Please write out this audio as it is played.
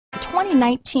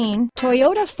2019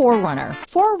 Toyota 4Runner.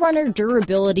 4Runner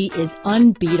durability is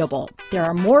unbeatable. There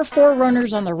are more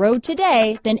 4Runners on the road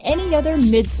today than any other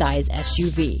midsize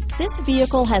SUV. This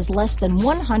vehicle has less than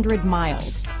 100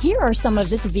 miles. Here are some of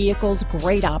this vehicle's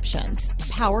great options: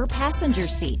 power passenger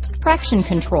seat, traction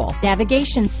control,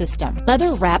 navigation system,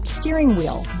 leather-wrapped steering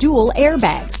wheel, dual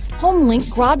airbags,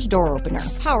 HomeLink garage door opener,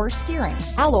 power steering,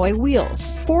 alloy wheels,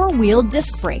 4-wheel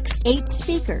disc brakes, 8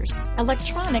 speakers,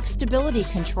 electronic stability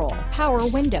control, power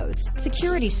windows,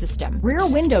 security system,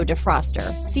 rear window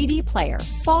defroster, CD player,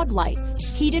 fog lights,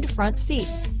 heated front seats,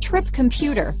 trip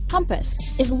computer, compass.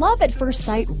 Is love at first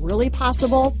sight really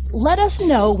possible? Let us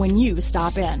know when you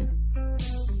stop in.